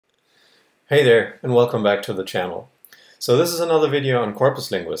Hey there, and welcome back to the channel. So this is another video on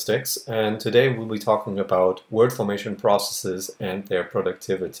corpus linguistics, and today we'll be talking about word formation processes and their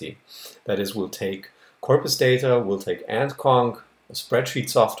productivity. That is, we'll take corpus data, we'll take AntConc, a spreadsheet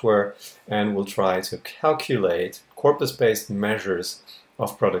software, and we'll try to calculate corpus-based measures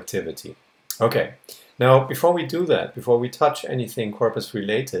of productivity. Okay, now before we do that, before we touch anything corpus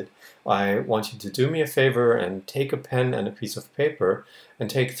related, I want you to do me a favor and take a pen and a piece of paper and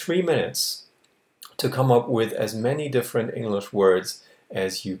take 3 minutes to come up with as many different English words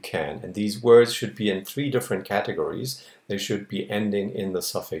as you can. And these words should be in 3 different categories. They should be ending in the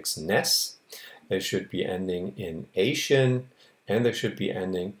suffix -ness, they should be ending in -ation, and they should be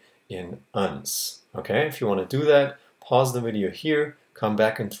ending in -uns. Okay, if you want to do that, pause the video here, come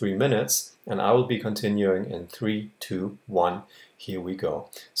back in 3 minutes, and I will be continuing in 3, 2, 1. Here we go.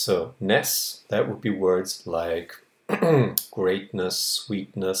 So ness, that would be words like greatness,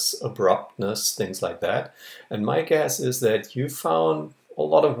 sweetness, abruptness, things like that. And my guess is that you found a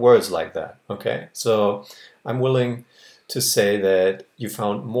lot of words like that. Okay, so I'm willing to say that you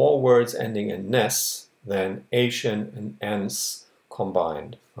found more words ending in ness than ation and ens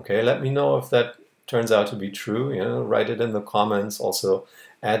combined. Okay, let me know if that turns out to be true. You know, write it in the comments. Also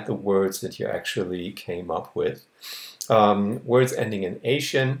add the words that you actually came up with. Words ending in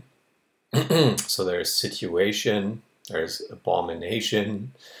ation. So there's situation, there's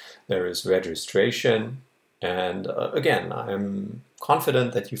abomination, there is registration, and again, I'm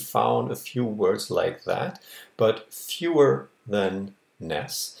confident that you found a few words like that, but fewer than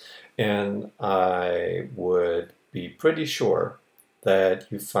ness. And I would be pretty sure that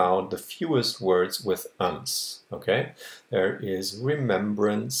you found the fewest words with uns. Okay, there is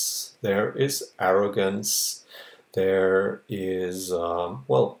remembrance, there is arrogance, there is,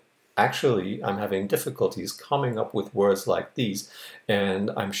 well, actually, I'm having difficulties coming up with words like these,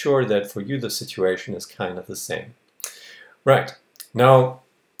 and I'm sure that for you the situation is kind of the same. Right, now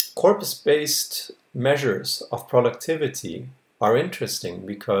corpus-based measures of productivity are interesting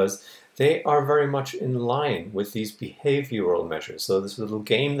because they are very much in line with these behavioral measures. So this little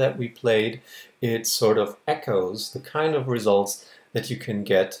game that we played, it sort of echoes the kind of results that you can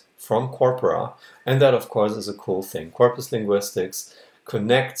get from corpora, and that of course is a cool thing. Corpus linguistics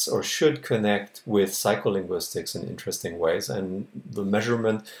connects or should connect with psycholinguistics in interesting ways, and the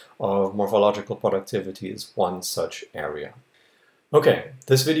measurement of morphological productivity is one such area. Okay,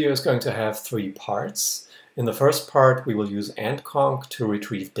 this video is going to have 3 parts. In the first part, we will use AntConc to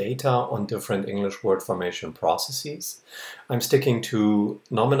retrieve data on different English word formation processes. I'm sticking to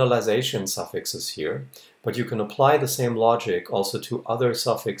nominalization suffixes here, but you can apply the same logic also to other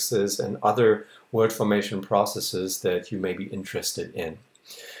suffixes and other word formation processes that you may be interested in.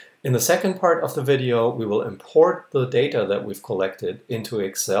 In the second part of the video, we will import the data that we've collected into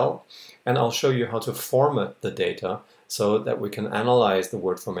Excel, and I'll show you how to format the data so that we can analyze the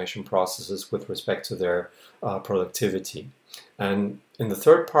word formation processes with respect to their productivity. And in the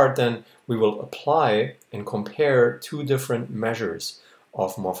third part then, we will apply and compare 2 different measures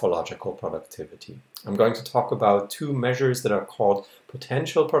of morphological productivity. I'm going to talk about 2 measures that are called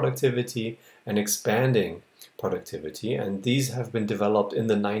potential productivity and expanding productivity, and these have been developed in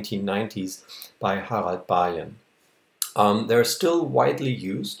the 1990s by Baayen. They're still widely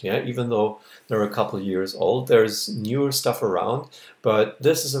used, yeah, even though they're a couple years old. There's newer stuff around, but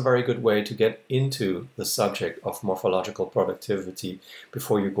this is a very good way to get into the subject of morphological productivity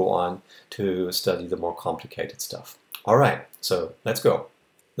before you go on to study the more complicated stuff. All right, so let's go.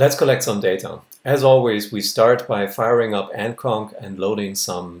 Let's collect some data. As always, we start by firing up AntConc and loading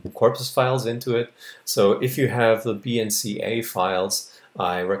some corpus files into it. So if you have the BNCA files,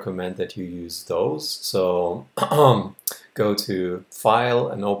 I recommend that you use those. So go to File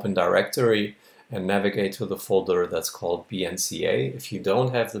and Open Directory and navigate to the folder that's called BNCA. If you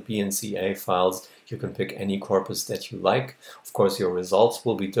don't have the BNCA files, you can pick any corpus that you like. Of course, your results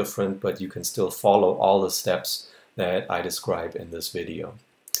will be different, but you can still follow all the steps that I describe in this video.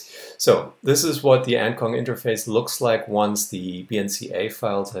 So this is what the AntConc interface looks like once the BNCA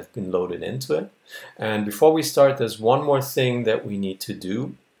files have been loaded into it. And before we start, there's one more thing that we need to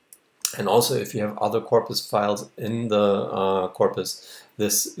do. And also, if you have other corpus files in the corpus,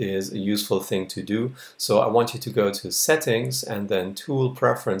 this is a useful thing to do. So I want you to go to Settings and then Tool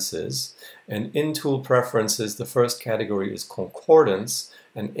Preferences. And in Tool Preferences, the first category is Concordance.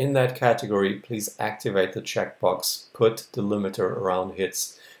 And in that category, please activate the checkbox, Put Delimiter around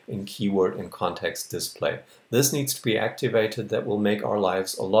hits in keyword and context display. This needs to be activated. That will make our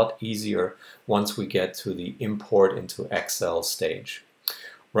lives a lot easier once we get to the import into Excel stage.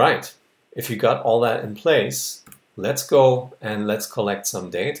 Right, if you got all that in place, let's go and let's collect some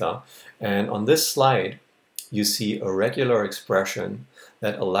data. And on this slide, you see a regular expression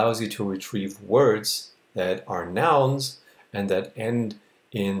that allows you to retrieve words that are nouns and that end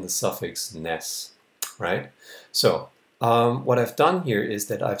in the suffix -ness, right? So what I've done here is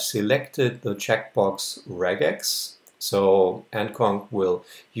that I've selected the checkbox regex. So AntConc will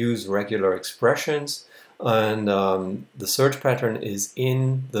use regular expressions, and the search pattern is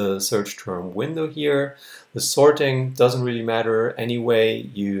in the search term window here. The sorting doesn't really matter. Any way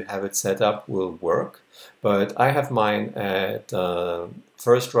you have it set up will work, but I have mine at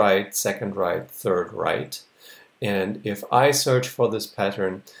first right, second right, third right. And if I search for this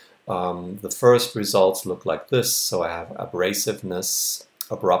pattern, the first results look like this. So I have abrasiveness,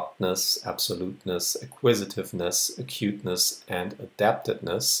 abruptness, absoluteness, acquisitiveness, acuteness, and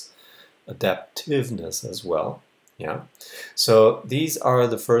adaptiveness as well. Yeah. So these are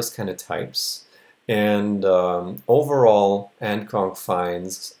the first kind of types. And overall, AntConc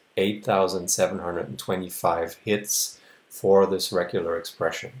finds 8,725 hits for this regular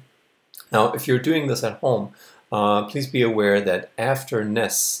expression. Now, if you're doing this at home, please be aware that after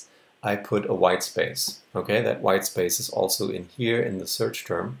 -ness, I put a white space. Okay, that white space is also in here in the search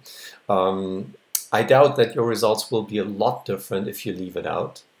term. I doubt that your results will be a lot different if you leave it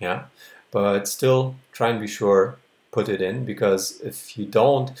out. Yeah, but still try and be sure, put it in, because if you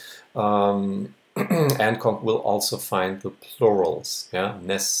don't, AntConc will also find the plurals. Yeah,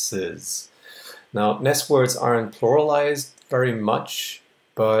 nesses. Now, ness words aren't pluralized very much,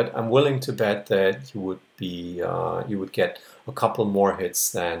 but I'm willing to bet that you would get a couple more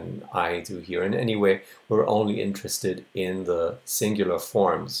hits than I do here. And anyway, we're only interested in the singular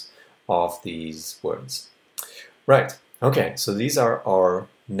forms of these words. Right, okay, so these are our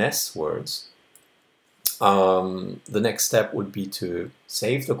ness words. The next step would be to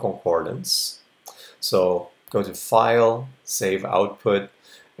save the concordance. So go to File, Save Output,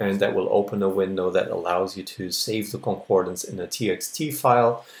 and that will open a window that allows you to save the concordance in a TXT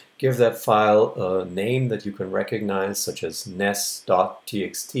file. Give that file a name that you can recognize, such as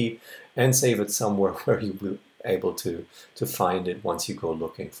ness.txt, and save it somewhere where you will be able to find it once you go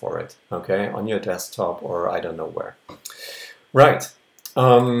looking for it, okay, on your desktop or I don't know where. Right,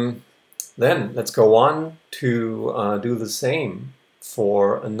 then let's go on to do the same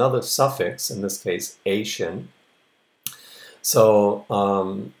for another suffix, in this case Asian. So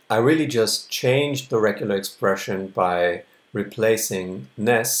I really just changed the regular expression by replacing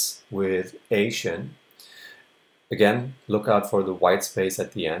ness with Asian. Again, look out for the white space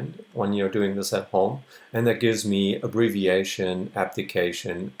at the end when you're doing this at home, and that gives me abbreviation,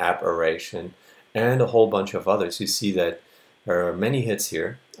 abdication, aberration, and a whole bunch of others. You see that there are many hits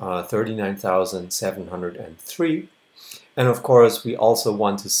here, 39,703, and of course we also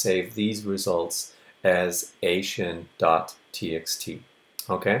want to save these results as Asian.txt.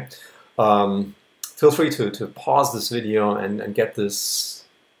 Okay, feel free to pause this video and get this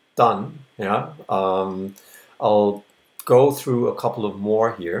done. Yeah, I'll go through a couple of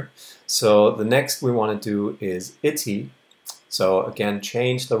more here. So the next we want to do is itty. So again,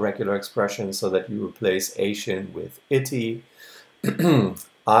 change the regular expression so that you replace Asian with itty.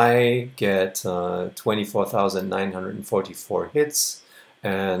 I get 24,944 hits.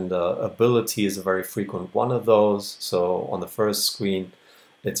 And ability is a very frequent one of those. So on the first screen,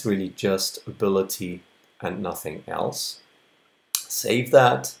 it's really just ability and nothing else. Save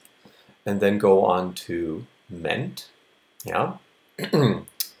that, and then go on to ment. Yeah,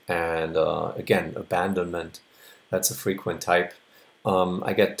 and again, abandonment. That's a frequent type.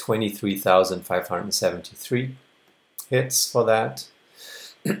 I get 23,573 hits for that.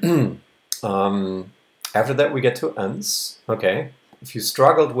 After that, we get to ens. Okay. If you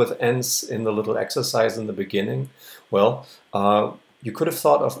struggled with ens in the little exercise in the beginning, well, you could have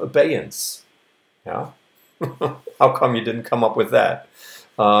thought of abeyance. Yeah? How come you didn't come up with that?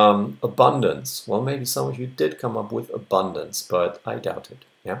 Abundance. Well, maybe some of you did come up with abundance, but I doubt it.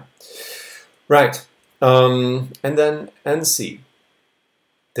 Yeah? Right. And then NC.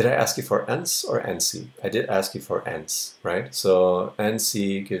 Did I ask you for ens or NC? I did ask you for ens, right? So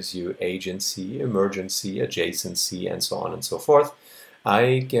NC gives you agency, emergency, adjacency, and so on and so forth.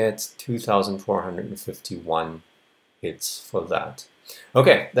 I get 2,451 hits for that.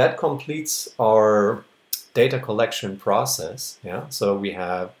 Okay, that completes our data collection process. Yeah, so we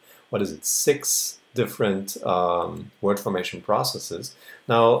have, what is it, 6 different word formation processes.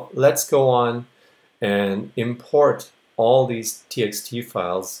 Now let's go on and import all these TXT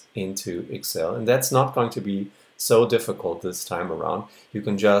files into Excel, and that's not going to be so difficult this time around. You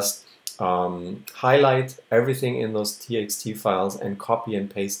can just highlight everything in those txt files and copy and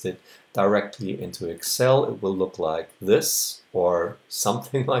paste it directly into Excel. It will look like this or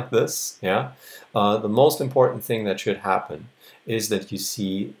something like this. Yeah. The most important thing that should happen is that you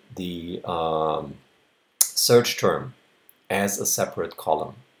see the search term as a separate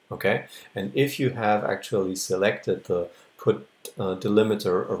column. Okay, and if you have actually selected the put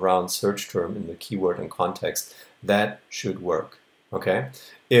delimiter around search term in the keyword and context, that should work. Okay,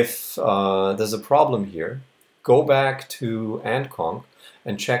 if there's a problem here, go back to AntConc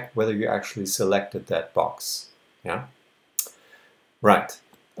and check whether you actually selected that box. Yeah, right.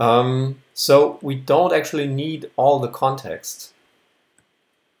 So we don't actually need all the context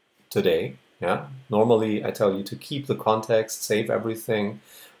today. Yeah, normally I tell you to keep the context, save everything.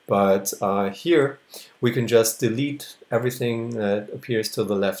 But here we can just delete everything that appears to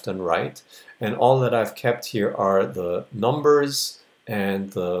the left and right. And all that I've kept here are the numbers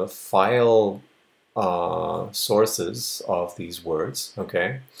and the file sources of these words,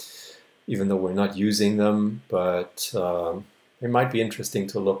 okay? Even though we're not using them, but it might be interesting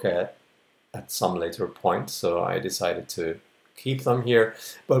to look at some later point. So I decided to keep them here.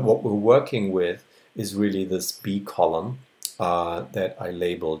 But what we're working with is really this B column. That I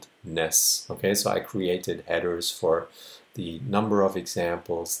labeled NES. Okay, so I created headers for the number of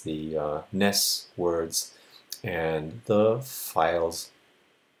examples, the NES words, and the files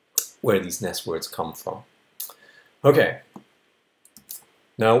where these NES words come from. Okay,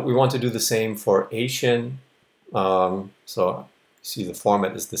 now we want to do the same for Asian. So you see the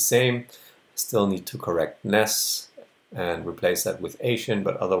format is the same. Still need to correct NES and replace that with Asian,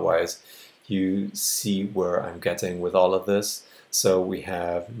 but otherwise you see where I'm getting with all of this. So we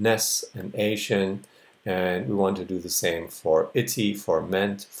have NES and Asian, and we want to do the same for ITI, for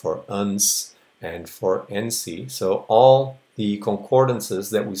MENT, for UNS, and for NC. So all the concordances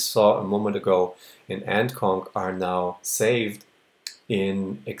that we saw a moment ago in AntConc are now saved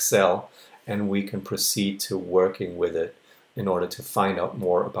in Excel, and we can proceed to working with it in order to find out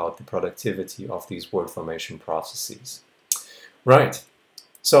more about the productivity of these word formation processes. Right,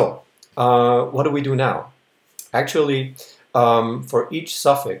 so what do we do now? Actually, for each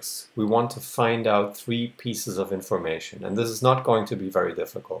suffix, we want to find out 3 pieces of information, and this is not going to be very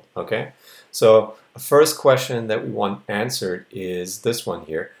difficult, okay? So the first question that we want answered is this one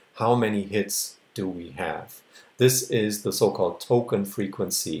here. How many hits do we have? This is the so-called token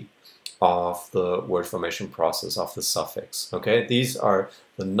frequency of the word formation process of the suffix, okay? These are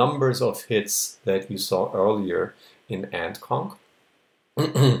the numbers of hits that you saw earlier in AntConc.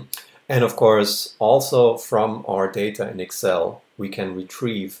 And of course, also from our data in Excel, we can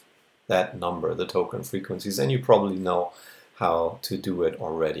retrieve that number, the token frequencies, and you probably know how to do it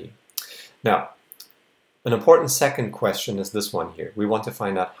already. Now, an important second question is this one here. We want to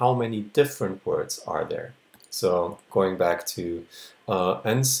find out how many different words are there. So going back to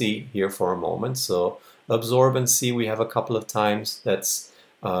NC here for a moment. So absorbency we have a couple of times. That's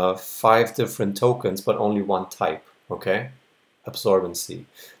 5 different tokens, but only 1 type, okay? Absorbency.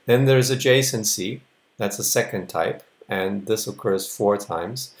 Then there's adjacency, that's a second type, and this occurs 4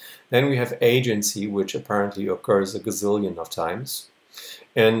 times. Then we have agency, which apparently occurs a gazillion of times.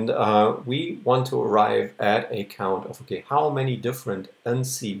 And we want to arrive at a count of, okay, how many different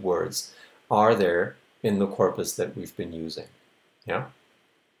NC words are there in the corpus that we've been using? Yeah?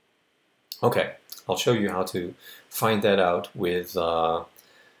 Okay, I'll show you how to find that out with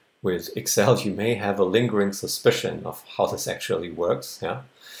Excel. You may have a lingering suspicion of how this actually works. Yeah.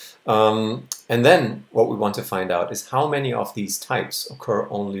 And then what we want to find out is how many of these types occur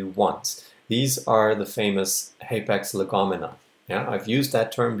only once. These are the famous apex legomena. Yeah, I've used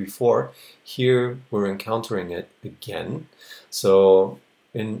that term before. Here we're encountering it again. So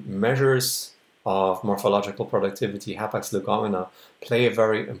in measures of morphological productivity, apex legomena play a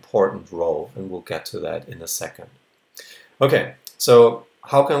very important role, and we'll get to that in a second. Okay, so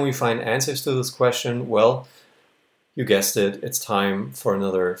how can we find answers to this question? Well, you guessed it, it's time for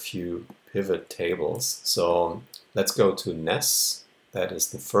another few pivot tables. So let's go to NES. That is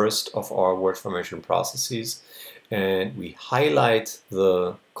the first of our word formation processes. And we highlight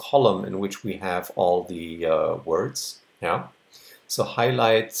the column in which we have all the words. Yeah. So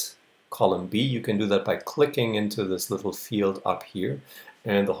highlight column B. You can do that by clicking into this little field up here,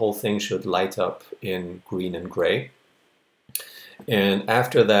 and the whole thing should light up in green and gray. And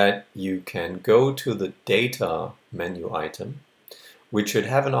after that, you can go to the data menu item, which should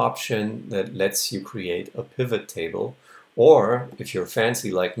have an option that lets you create a pivot table, or if you're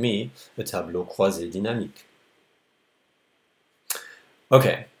fancy like me, a tableau croisé dynamique.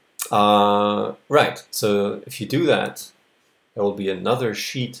 Okay, right, so if you do that, there will be another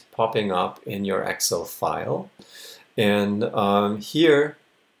sheet popping up in your Excel file. And here,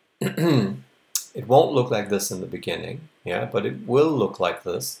 it won't look like this in the beginning, yeah, but it will look like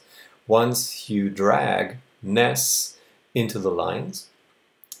this once you drag NES into the lines.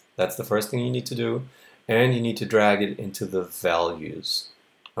 That's the first thing you need to do. And you need to drag it into the values,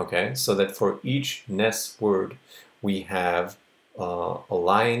 okay? So that for each NES word, we have a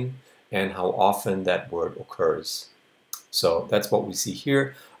line and how often that word occurs. So that's what we see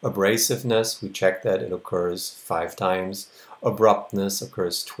here. Abrasiveness, we check that it occurs 5 times. Abruptness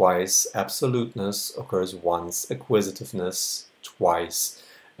occurs twice. Absoluteness occurs once. Acquisitiveness twice,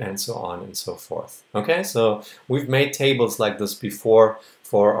 and so on and so forth. Okay, so we've made tables like this before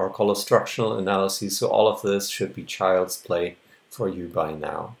for our color structural analysis, so all of this should be child's play for you by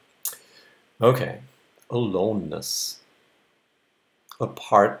now. Okay, aloneness,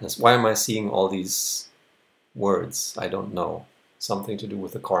 apartness. Why am I seeing all these words? I don't know. Something to do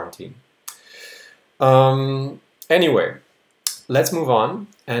with the quarantine. Anyway, let's move on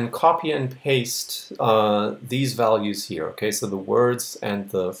and copy and paste these values here. Okay, so the words and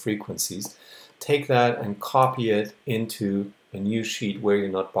the frequencies. Take that and copy it into a new sheet where you're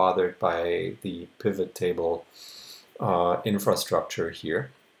not bothered by the pivot table infrastructure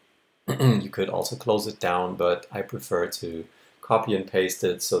here. You could also close it down, but I prefer to copy and paste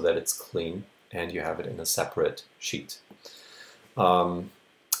it so that it's clean and you have it in a separate sheet.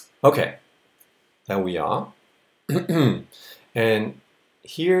 Okay, there we are. And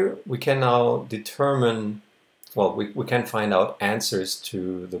here we can now determine, well, we can find out answers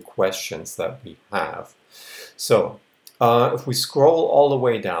to the questions that we have. So if we scroll all the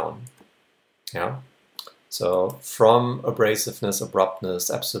way down, yeah, so from abrasiveness, abruptness,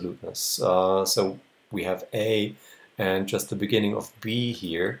 absoluteness, so we have A and just the beginning of B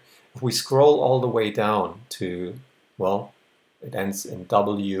here. If we scroll all the way down to, well, it ends in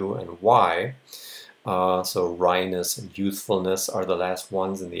W and Y, so wryness and youthfulness are the last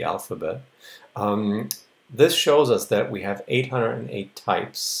ones in the alphabet. This shows us that we have 808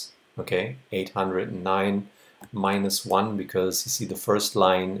 types, okay? 809 minus 1, because you see the first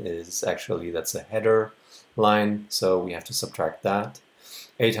line is actually, that's a header line, so we have to subtract that.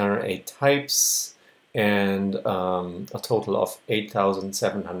 808 types and a total of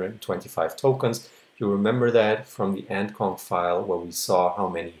 8,725 tokens. You remember that from the AntConc file where we saw how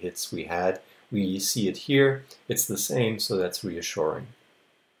many hits we had. We see it here, it's the same, so that's reassuring.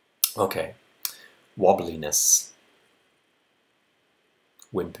 Okay, wobbliness,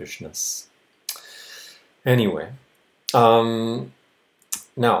 wimpishness. Anyway,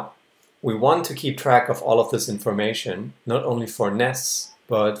 now we want to keep track of all of this information, not only for NES,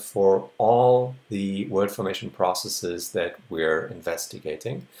 but for all the word formation processes that we're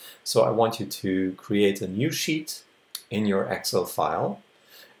investigating. So I want you to create a new sheet in your Excel file,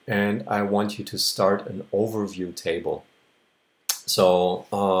 and I want you to start an overview table. So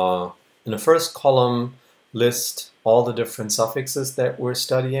in the first column, list all the different suffixes that we're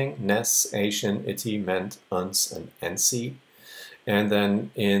studying: NES, Asian, ITI, MENT, UNS, and NC. And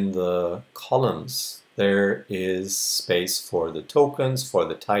then in the columns, there is space for the tokens, for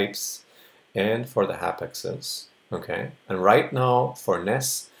the types, and for the hapexes. Okay, and right now for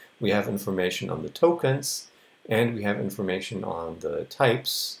NES, we have information on the tokens, and we have information on the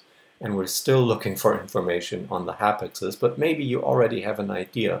types, and we're still looking for information on the hapexes, but maybe you already have an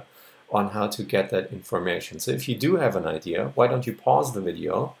idea on how to get that information. So if you do have an idea, why don't you pause the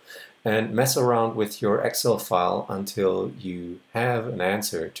video and mess around with your Excel file until you have an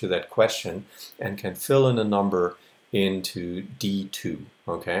answer to that question and can fill in a number into D2,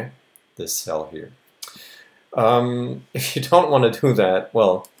 okay? This cell here. If you don't want to do that,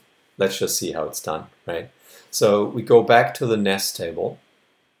 well, let's just see how it's done, right? So we go back to the NES table,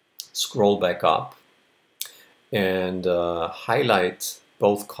 scroll back up, and highlight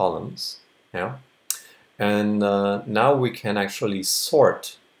both columns, yeah? And now we can actually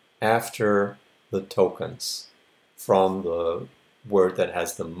sort after the tokens, from the word that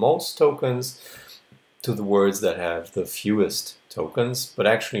has the most tokens to the words that have the fewest tokens. But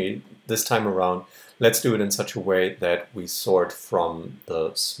actually, this time around, let's do it in such a way that we sort from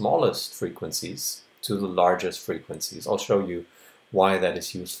the smallest frequencies to the largest frequencies. I'll show you why that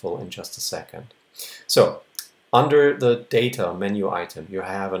is useful in just a second. So, under the data menu item, you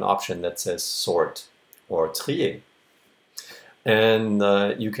have an option that says sort or trier. And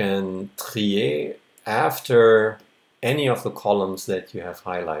you can trier after any of the columns that you have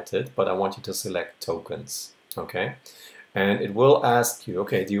highlighted, but I want you to select tokens, okay? And it will ask you,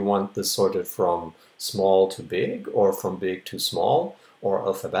 okay, do you want this sorted from small to big, or from big to small, or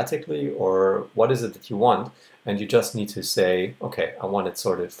alphabetically, or what is it that you want, and you just need to say, okay, I want it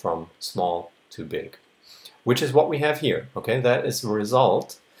sorted from small to big, which is what we have here. Okay, that is the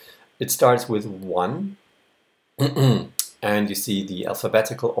result. It starts with 1, and you see the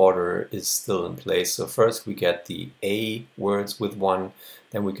alphabetical order is still in place. So first we get the A words with 1,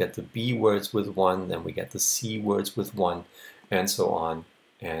 then we get the B words with 1, then we get the C words with 1, and so on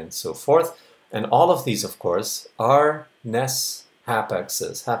and so forth. And all of these, of course, are Ness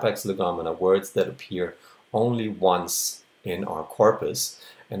hapexes, hapex legomena, words that appear only once in our corpus.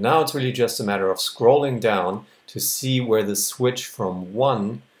 And now it's really just a matter of scrolling down to see where the switch from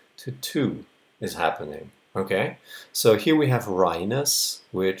 1 to 2 is happening. Okay, so here we have wryness,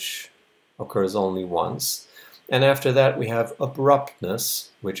 which occurs only once. And after that we have abruptness,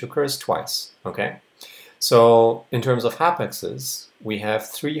 which occurs twice. Okay, so in terms of hapexes, we have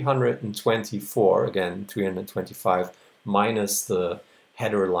 324, again 325 minus the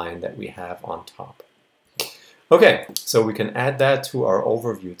header line that we have on top. Okay, so we can add that to our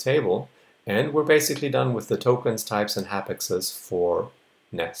overview table, and we're basically done with the tokens, types, and hapexes for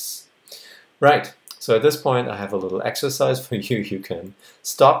Ness. Right, so at this point I have a little exercise for you. You can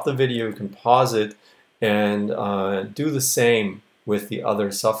stop the video, you can pause it, and do the same with the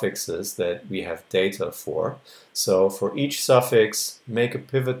other suffixes that we have data for. So for each suffix, make a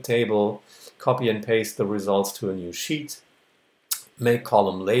pivot table, copy and paste the results to a new sheet, make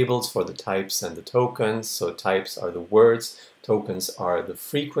column labels for the types and the tokens. So types are the words, tokens are the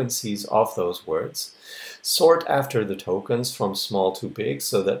frequencies of those words. Sort after the tokens from small to big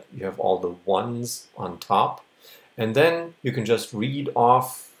so that you have all the ones on top. And then you can just read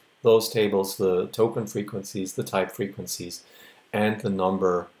off those tables, the token frequencies, the type frequencies, and the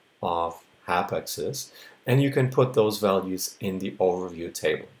number of hapexes. And you can put those values in the overview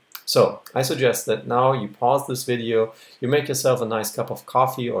table. So I suggest that now you pause this video, you make yourself a nice cup of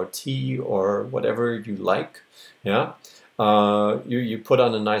coffee or tea or whatever you like. Yeah, you put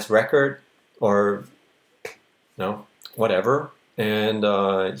on a nice record or whatever, and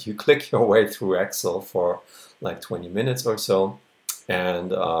you click your way through Excel for like 20 minutes or so,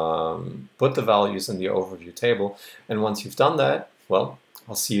 and put the values in the overview table. And once you've done that, well,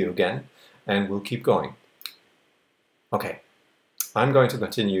 I'll see you again, and we'll keep going. Okay, I'm going to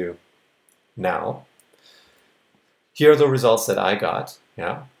continue now. Here are the results that I got.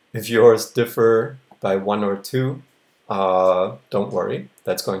 Yeah, if yours differ by 1 or 2, don't worry,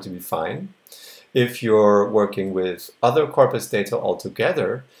 that's going to be fine. If you're working with other corpus data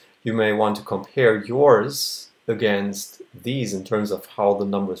altogether, you may want to compare yours against these in terms of how the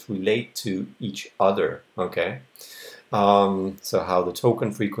numbers relate to each other. Okay, so how the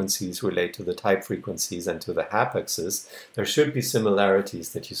token frequencies relate to the type frequencies and to the hapexes. There should be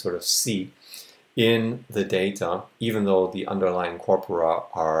similarities that you sort of see in the data, even though the underlying corpora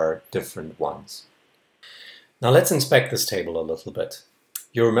are different ones. Now let's inspect this table a little bit.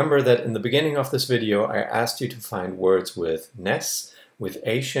 You remember that in the beginning of this video I asked you to find words with Ness, with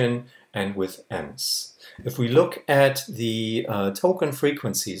Asian, and with ENS. If we look at the token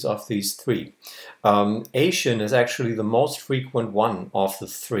frequencies of these three, Asian is actually the most frequent one of the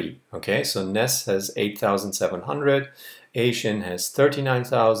three. Okay, so Ness has 8,700, Asian has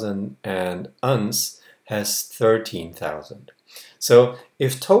 39,000, and ENS has 13,000. So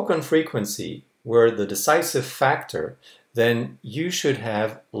if token frequency were the decisive factor, then you should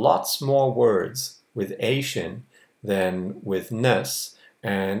have lots more words with Asian than with Ness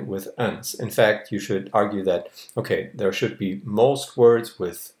and with ENS. In fact, you should argue that, okay, there should be most words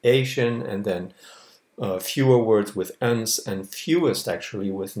with Asian and then fewer words with ENS and fewest actually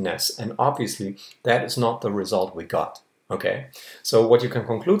with Ness. And obviously that is not the result we got. Okay, so what you can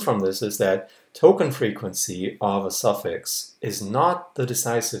conclude from this is that token frequency of a suffix is not the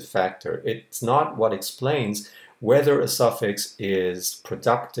decisive factor. It's not what explains whether a suffix is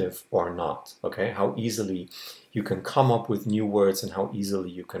productive or not. Okay, how easily you can come up with new words and how easily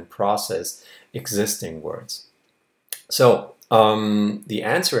you can process existing words. So the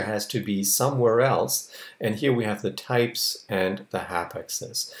answer has to be somewhere else, and here we have the types and the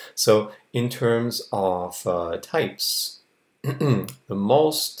hapexes. So in terms of types, the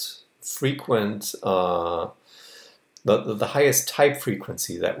most frequent, the highest type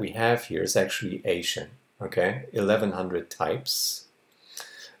frequency that we have here is actually Asian. Okay, 1100 types,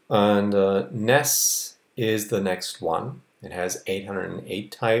 and Ness is the next one. It has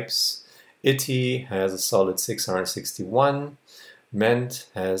 808 types. ITI has a solid 661. MENT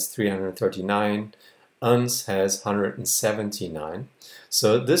has 339. ENS has 179.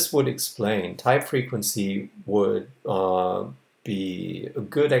 So this would explain type frequency would be a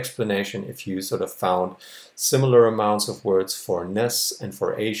good explanation if you sort of found similar amounts of words for ness and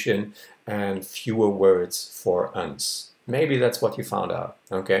for Asian and fewer words for uns. Maybe that's what you found out,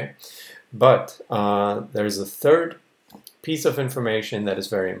 okay? But there's a third piece of information that is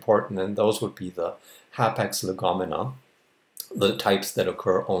very important, and those would be the hapax legomena, the types that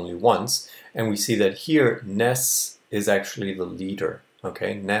occur only once. And we see that here ness is actually the leader,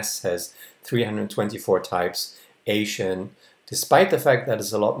 okay? Ness has 324 types. Asian, despite the fact that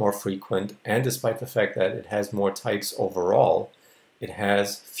it's a lot more frequent and despite the fact that it has more types overall, it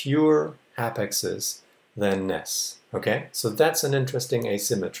has fewer hapaxes than ness, okay? So that's an interesting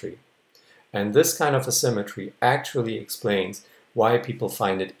asymmetry. And this kind of asymmetry actually explains why people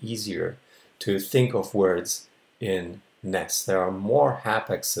find it easier to think of words in ness. There are more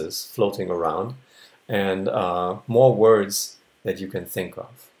hapaxes floating around and more words that you can think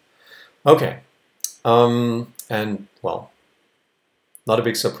of. Okay, and well, not a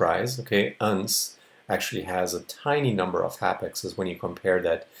big surprise, okay, uns actually has a tiny number of hapaxes when you compare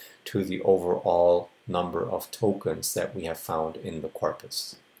that to the overall number of tokens that we have found in the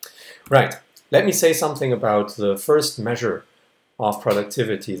corpus. Right, let me say something about the first measure of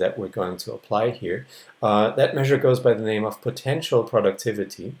productivity that we're going to apply here. That measure goes by the name of potential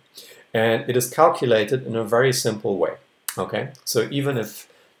productivity, and it is calculated in a very simple way, okay? So even if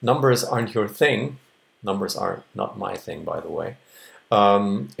numbers aren't your thing, numbers are not my thing, by the way,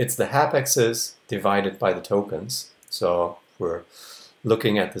 it's the hapaxes divided by the tokens. So if we're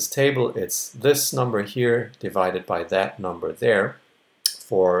looking at this table, it's this number here divided by that number there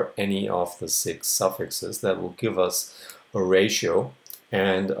for any of the 6 suffixes. That will give us a ratio,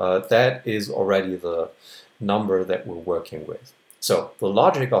 and that is already the number that we're working with. So the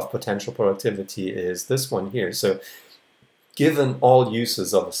logic of potential productivity is this one here. So given all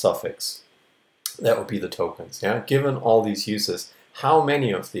uses of a suffix, that would be the tokens, yeah? Given all these uses, how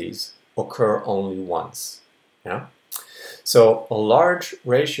many of these occur only once, yeah? So a large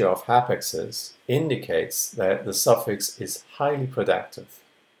ratio of hapaxes indicates that the suffix is highly productive.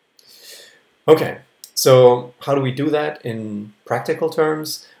 Okay, so how do we do that in practical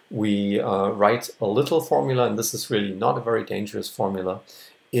terms? We write a little formula, and this is really not a very dangerous formula,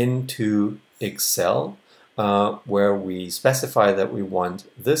 into Excel, where we specify that we want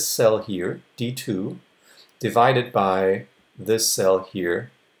this cell here, D2, divided by this cell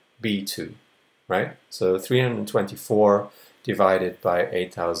here, B2, right? So 324 divided by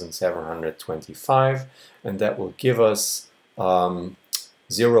 8,725, and that will give us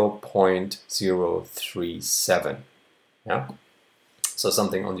 0.037, yeah? So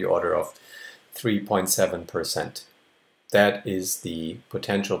something on the order of 3.7%. That is the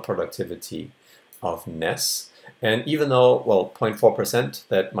potential productivity of ness. And even though, well, 0.4%,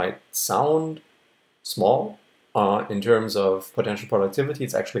 that might sound small, in terms of potential productivity,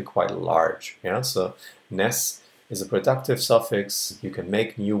 it's actually quite large. Yeah? So ness is a productive suffix. You can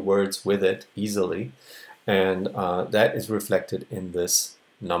make new words with it easily, and that is reflected in this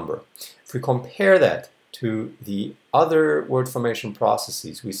number. If we compare that to the other word formation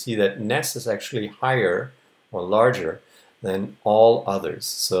processes, we see that ness is actually higher or larger than all others.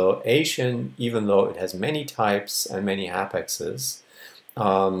 So Asian, even though it has many types and many hapaxes,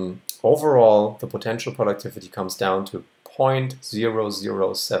 overall the potential productivity comes down to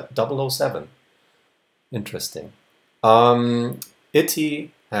 0.007. Interesting.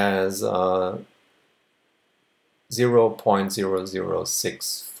 Iti has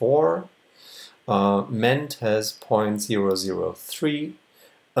 0.0064. Ment has 0.003.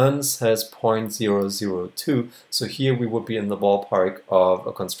 Uns has 0.002. So here we would be in the ballpark of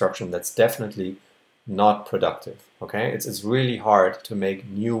a construction that's definitely not productive. Okay, it's really hard to make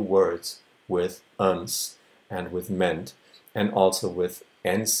new words with uns and with ment and also with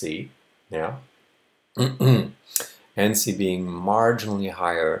nc. Yeah, nc being marginally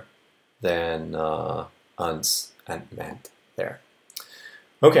higher than uns and ment there.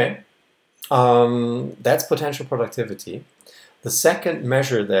 Okay, that's potential productivity. The second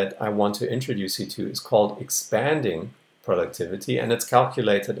measure that I want to introduce you to is called expanding productivity, and it's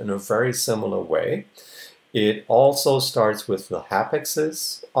calculated in a very similar way. It also starts with the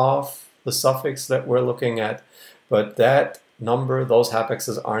hapaxes of the suffix that we're looking at, but that number, those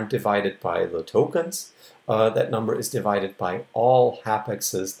hapaxes aren't divided by the tokens. That number is divided by all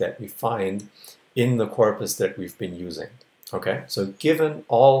hapaxes that we find in the corpus that we've been using. Okay, so given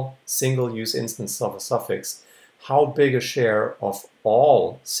all single-use instances of a suffix, how big a share of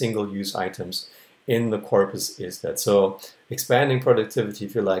all single-use items in the corpus is that? So expanding productivity,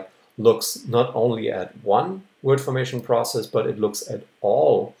 if you like, looks not only at one word formation process, but it looks at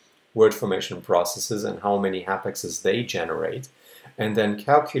all word formation processes and how many hapaxes they generate, and then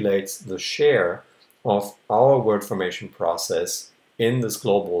calculates the share of our word formation process in this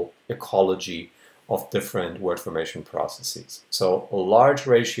global ecology of different word formation processes. So a large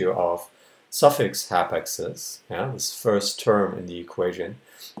ratio of suffix hapaxes, this first term in the equation,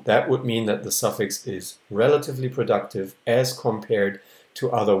 that would mean that the suffix is relatively productive as compared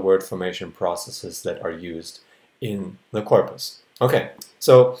to other word formation processes that are used in the corpus. Okay,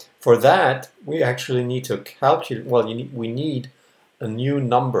 so for that we actually need to calculate, well, we need a new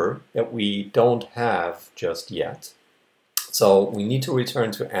number that we don't have just yet. So we need to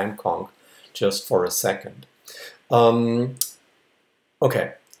return to AntConc just for a second. Okay,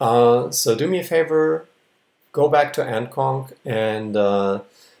 so do me a favor, go back to AntConc and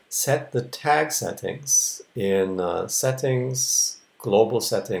set the tag settings in settings, global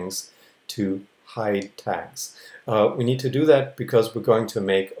settings, to hide tags. We need to do that because we're going to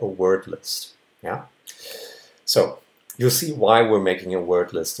make a word list. Yeah. So you'll see why we're making a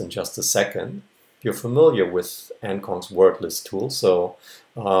word list in just a second. You're familiar with AntConc's word list tool, so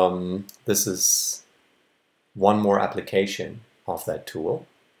this is one more application of that tool.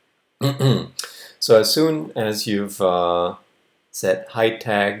 So as soon as you've set hide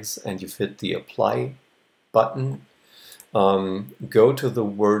tags and you've hit the apply button, go to the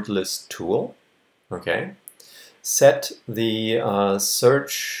word list tool. Okay. Set the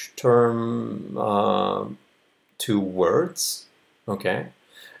search term to words. Okay.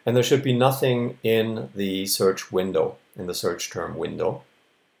 And there should be nothing in the search window, in the search term window.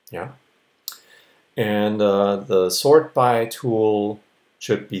 Yeah. And the sort by tool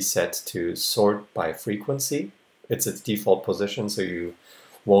should be set to sort by frequency. It's its default position, so you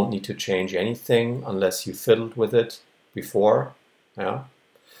won't need to change anything unless you fiddled with it before. Yeah.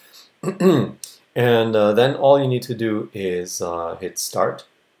 And then all you need to do is hit start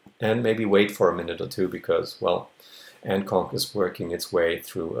and maybe wait for a minute or two because, well, AntConc is working its way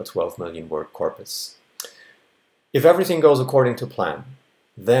through a 12 million word corpus. If everything goes according to plan,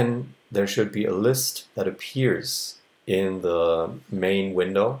 then there should be a list that appears in the main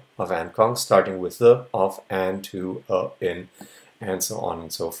window of AntConc, starting with the, of, and, to, in, and so on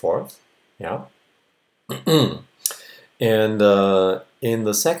and so forth. Yeah. And in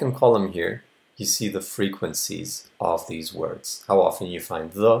the second column here, you see the frequencies of these words. How often you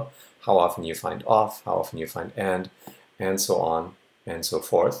find the, how often you find of, how often you find and so on and so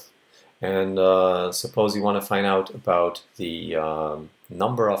forth. And suppose you want to find out about the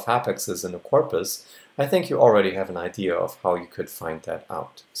number of hapaxes in the corpus, I think you already have an idea of how you could find that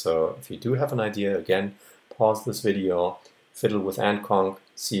out. So if you do have an idea, again, pause this video, fiddle with AntConc,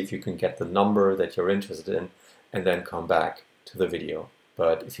 see if you can get the number that you're interested in, and then come back to the video.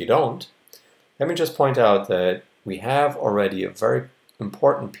 But if you don't, let me just point out that we have already a very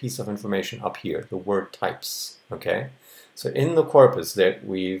important piece of information up here, the word types. Okay, so in the corpus that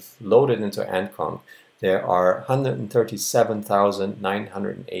we've loaded into AntConc, there are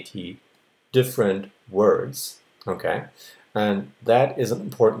 137,980 different words. Okay, and that is an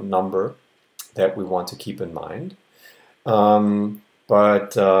important number that we want to keep in mind.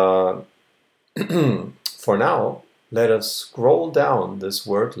 But for now, let us scroll down this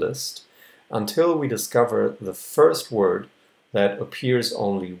word list until we discover the first word that appears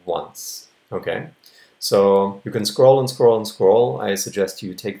only once. Okay, so you can scroll and scroll and scroll. I suggest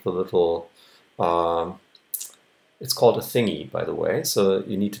you take the little, it's called a thingy, by the way. So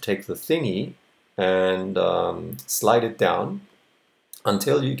you need to take the thingy and slide it down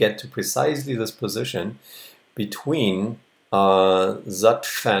until you get to precisely this position between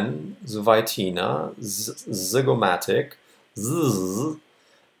Zatfen, Zweitina, Zygomatic, Z,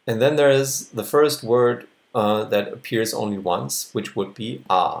 and then there is the first word that appears only once, which would be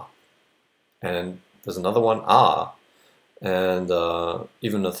A. And there's another one, A. And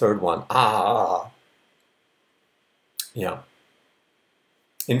even a third one, A. Yeah.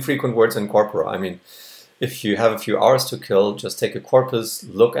 Infrequent words in corpora. I mean, if you have a few hours to kill, just take a corpus,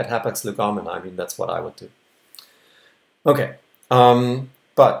 look at hapax legomena. I mean, that's what I would do. Okay,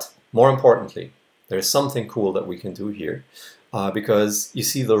 but more importantly, there's something cool that we can do here because you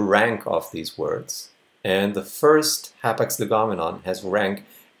see the rank of these words, and the first hapax legomenon has rank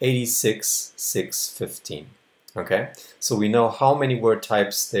 86,615. Okay, so we know how many word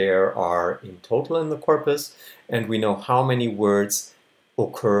types there are in total in the corpus, and we know how many words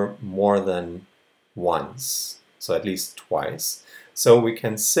occur more than once, so at least twice. So we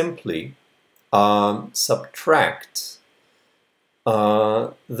can simply subtract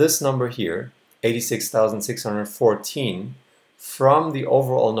this number here, 86,614, from the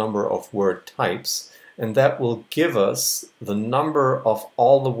overall number of word types, and that will give us the number of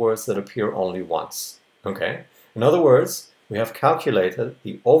all the words that appear only once. Okay? In other words, we have calculated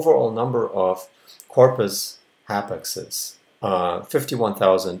the overall number of corpus hapaxes,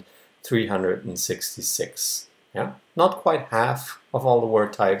 51,366. Yeah? Not quite half of all the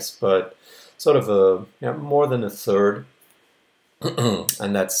word types, but sort of more than a third.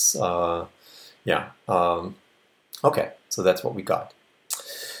 And that's, okay, so that's what we got.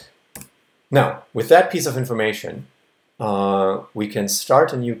 Now, with that piece of information, we can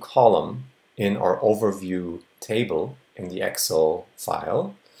start a new column in our overview table in the Excel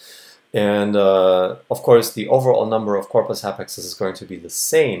file. And of course, the overall number of corpus hapaxes is going to be the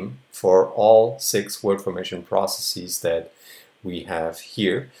same for all 6 word formation processes that we have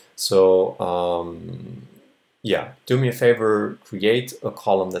here. So yeah, do me a favor, create a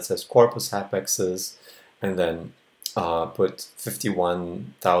column that says corpus hapaxes, and then put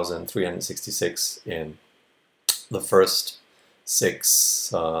 51,366 in the first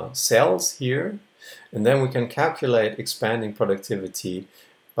 6 cells here. And then we can calculate expanding productivity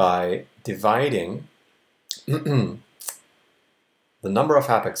by dividing the number of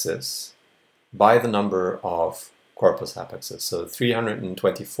hapaxes by the number of corpus hapaxes. So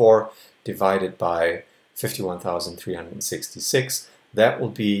 324 divided by 51,366, that will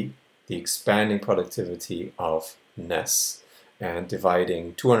be the expanding productivity of NES. And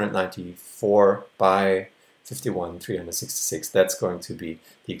dividing 294 by 51,366, that's going to be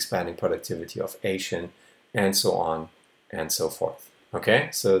the expanding productivity of Asian, and so on and so forth. Okay,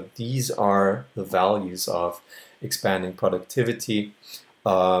 so these are the values of expanding productivity.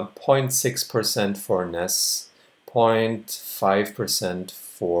 0.6% for NES, 0.5%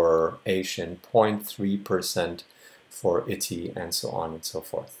 for Asian, 0.3% for ITI, and so on and so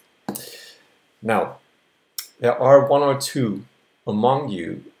forth. Now, there are 1 or 2 among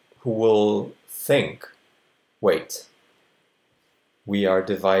you who will think, wait, we are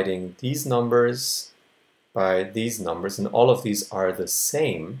dividing these numbers by these numbers, and all of these are the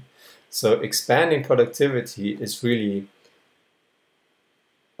same. So expanding productivity is really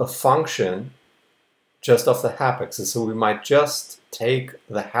a function just of the hapaxes. So we might just take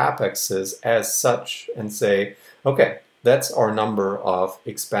the hapaxes as such and say, okay, that's our number of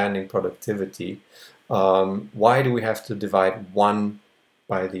expanding productivity. Why do we have to divide one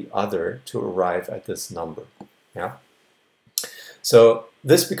by the other to arrive at this number? Yeah. So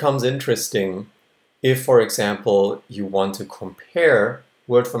this becomes interesting if, for example, you want to compare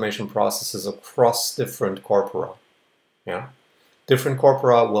word formation processes across different corpora. Yeah. Different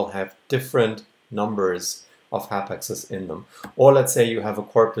corpora will have different numbers of hapaxes in them. Or let's say you have a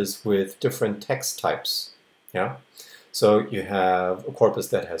corpus with different text types. Yeah. So you have a corpus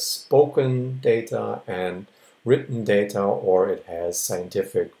that has spoken data and written data, or it has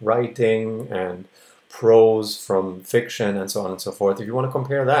scientific writing and prose from fiction, and so on and so forth. If you want to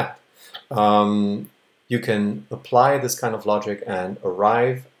compare that, you can apply this kind of logic and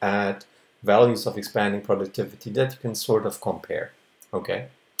arrive at values of expanding productivity that you can sort of compare. Okay,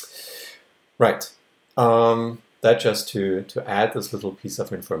 right. That just to add this little piece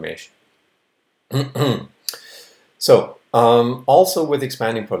of information. So, also with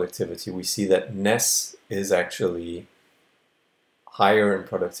expanding productivity, we see that NES is actually higher in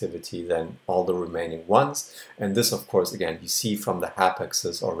productivity than all the remaining ones. And this, of course, again, you see from the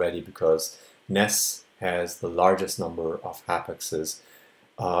hapaxes already, because NES has the largest number of hapaxes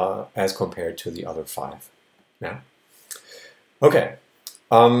as compared to the other 5. Yeah. Okay.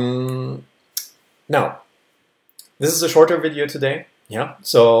 Now, this is a shorter video today. Yeah,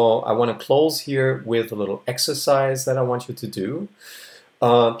 so I want to close here with a little exercise that I want you to do.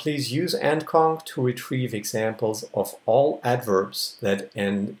 Please use AntConc to retrieve examples of all adverbs that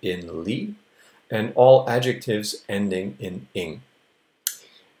end in "li" and all adjectives ending in "ing."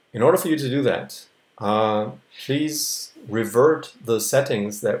 In order for you to do that, please revert the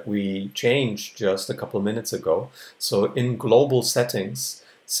settings that we changed just a couple of minutes ago. So in global settings,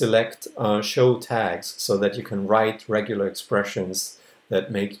 select show tags so that you can write regular expressions that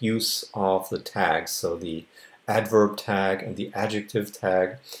make use of the tags, so the adverb tag and the adjective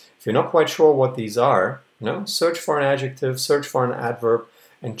tag. If you're not quite sure what these are, search for an adjective, search for an adverb,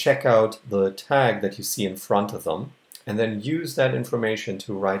 and check out the tag that you see in front of them, and then use that information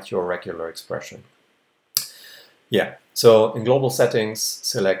to write your regular expression. Yeah, so in global settings,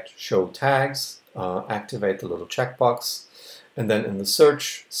 select show tags, activate the little checkbox, and then in the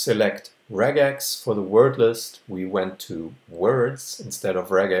search, select regex. For the word list, we went to words instead of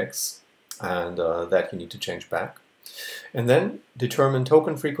regex, and that you need to change back. And then determine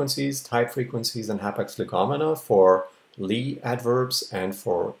token frequencies, type frequencies, and hapax legomena for "li" adverbs and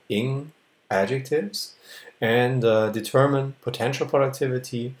for "ing" adjectives and determine potential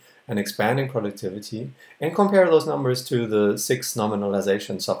productivity and expanding productivity and compare those numbers to the 6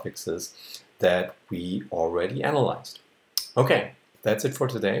 nominalization suffixes that we already analyzed. Okay, that's it for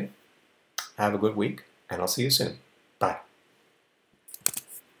today. Have a good week and I'll see you soon. Bye.